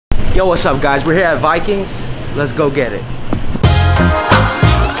Yo, what's up guys? We're here at Vikings. Let's go get it.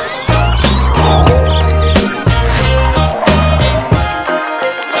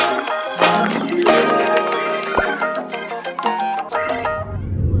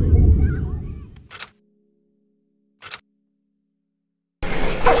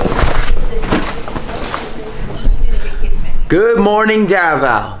 Good morning,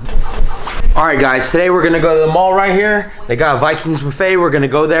 Davao. Alright guys, today we're gonna go to the mall right here. They got a Vikings buffet. We're gonna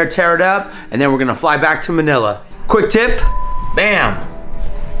go there, tear it up, and then we're gonna fly back to Manila. Quick tip, bam!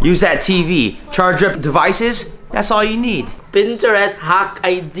 Use that TV. Charge up devices, that's all you need. Pinterest hack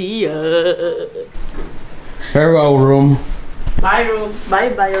idea. Farewell room. Bye room.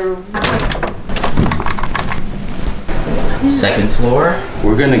 Bye room. Second floor.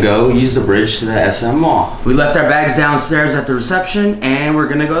 We're gonna go use the bridge to the SM Mall. We left our bags downstairs at the reception and we're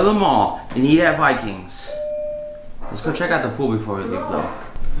gonna go to the mall and eat at Vikings. Let's go check out the pool before we leave though.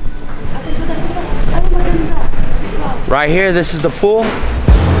 Right here, this is the pool.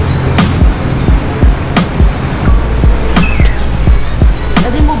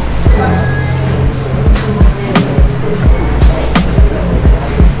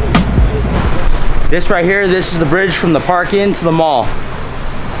 This right here, this is the bridge from the park in to the mall.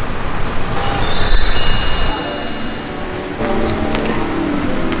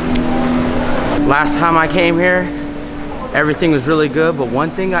 Last time I came here, everything was really good, but one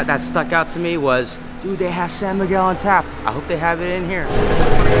thing that stuck out to me was, dude, they have San Miguel on tap. I hope they have it in here.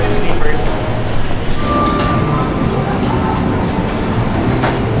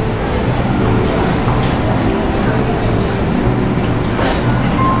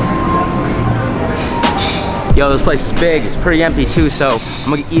 Yo, this place is big. It's pretty empty too, so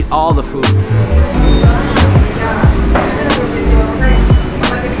I'm gonna eat all the food.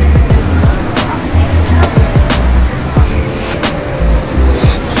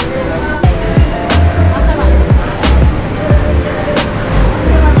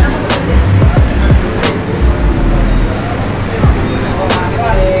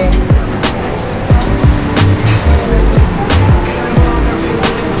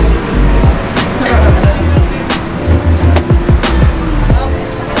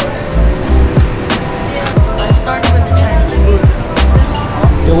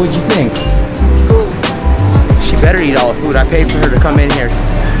 What'd you think? It's cool. She better eat all the food. I paid for her to come in here.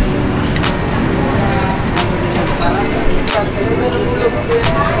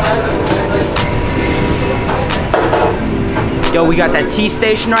 Yo, we got that tea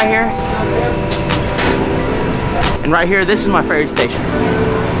station right here. And right here, this is my favorite station.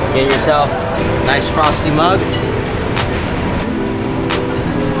 Get yourself a nice frosty mug.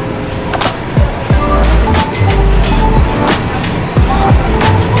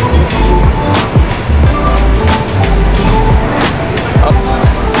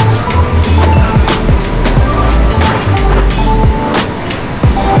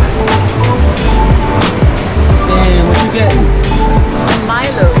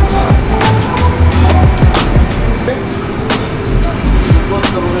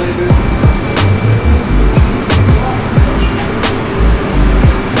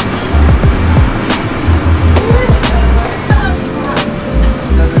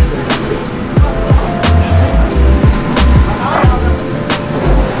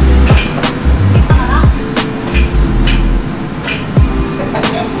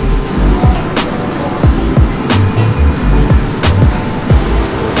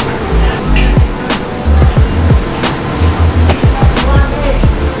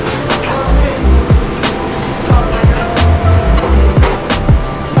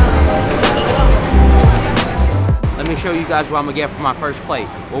 Show you guys what I'm gonna get for my first plate.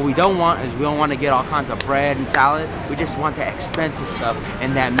 What we don't want is we don't want to get all kinds of bread and salad. We just want the expensive stuff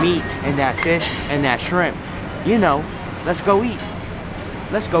and that meat and that fish and that shrimp. You know, let's go eat.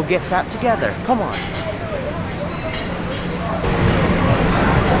 Let's go get fat together. Come on.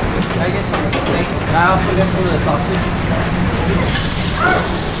 Can I get some of the steak? Can I also get some of the sausage?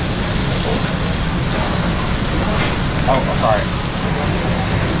 Oh, sorry.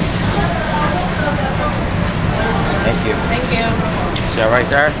 Thank you. Thank you. See that right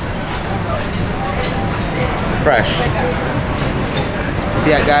there? Fresh. See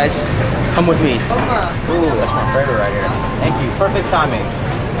that, guys? Come with me. Ooh, that's my favorite right here. Thank you. Perfect timing.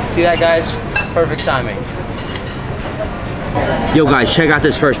 See that, guys? Perfect timing. Yo, guys, check out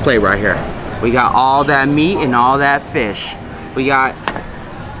this first plate right here. We got all that meat and all that fish. We got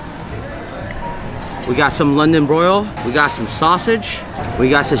some London broil. We got some sausage. We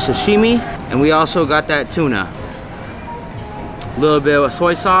got some sashimi, and we also got that tuna. A little bit of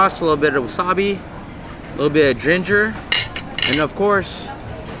soy sauce, a little bit of wasabi, a little bit of ginger, and of course,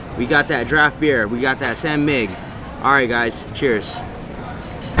 We got that draft beer. We got that San Mig. All right, guys. Cheers.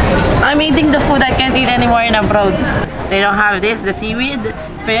 I'm eating the food I can't eat anymore in abroad. They don't have this, the seaweed,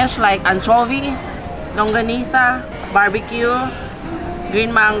 fish like anchovy, longanisa, barbecue,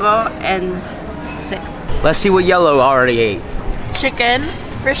 green mango, and Let's see what Yellow already ate. Chicken,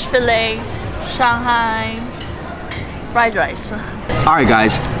 fish fillet, Shanghai, fried rice. All right,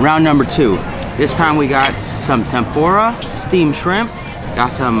 guys. Round number 2. This time we got some tempura, steamed shrimp,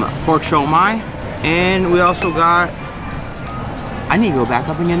 got some pork shomai, and we also got... I need to go back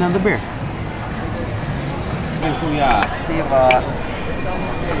up and get another beer.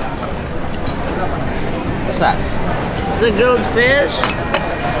 What's that? it's a grilled fish.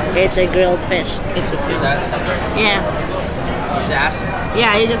 It's a grilled fish. It's a grilled. Yes. Just ask.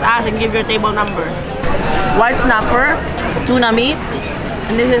 Yeah, you just ask and give your table number. White snapper, tuna meat,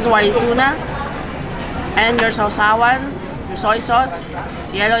 and this is white tuna. And your sausawan, your soy sauce.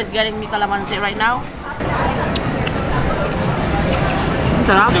 Yellow is getting me calamansi right now.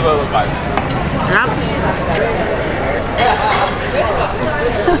 Sarap. Sarap.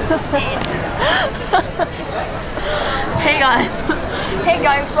 Hey guys. Hey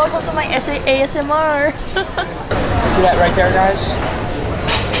guys, welcome to my ASMR. See that right there, guys?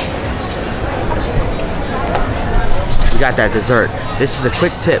 We got that dessert. This is a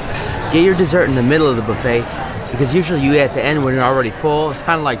quick tip. Get your dessert in the middle of the buffet because usually you eat at the end when you're already full. It's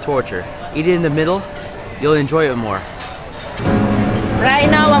kind of like torture. Eat it in the middle, you'll enjoy it more. Right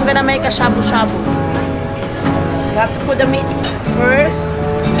now, I'm gonna make a shabu shabu. You have to put the meat first.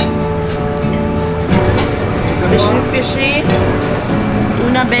 Fishy,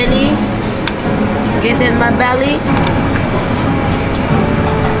 tuna belly. Get in my belly.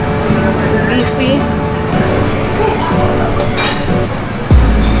 Beefy.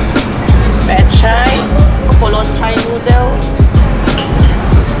 Pad chai, polon chai noodles.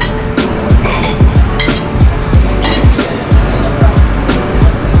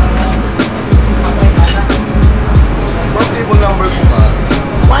 Number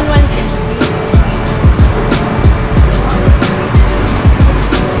 1160.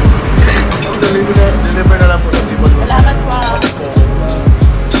 deliver na lang po sa table. Salamat po.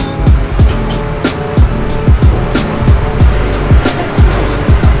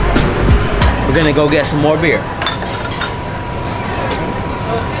 We're gonna go get some more beer.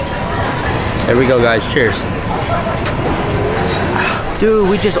 There we go, guys. Cheers. Dude,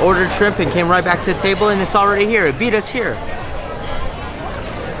 we just ordered shrimp and came right back to the table and it's already here. It beat us here.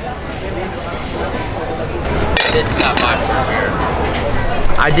 It's not my first beer.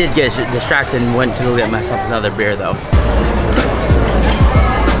 I did get distracted and went to go get myself another beer though.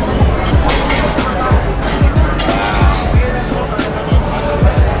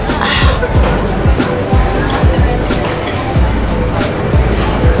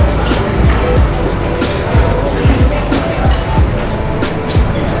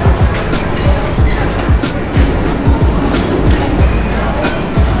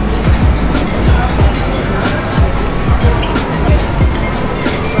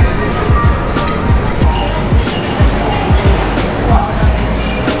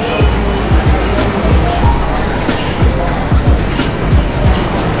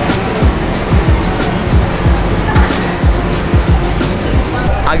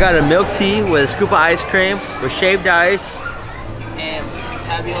 I got a milk tea with a scoop of ice cream with shaved ice and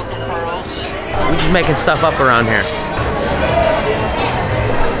tapioca pearls. We're just making stuff up around here.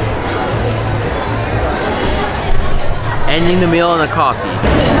 Ending the meal on a coffee.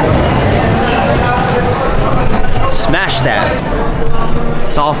 Smash that.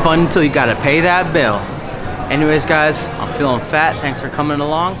 It's all fun until you gotta pay that bill. Anyways, guys, I'm feeling fat. Thanks for coming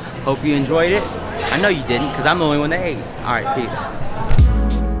along. Hope you enjoyed it. I know you didn't, because I'm the only one that ate. All right, peace.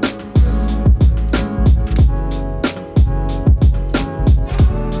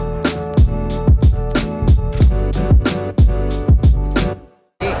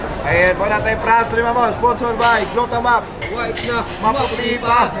 Ayan, wala tayong France rin mo, sponsored by Glota Maps. White na, maputi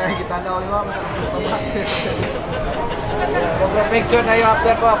pa. Kita na ulit mo, Glota picture na yung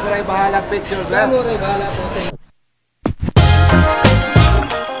after ko, ako rin bahalang picture. Ako rin bahala po.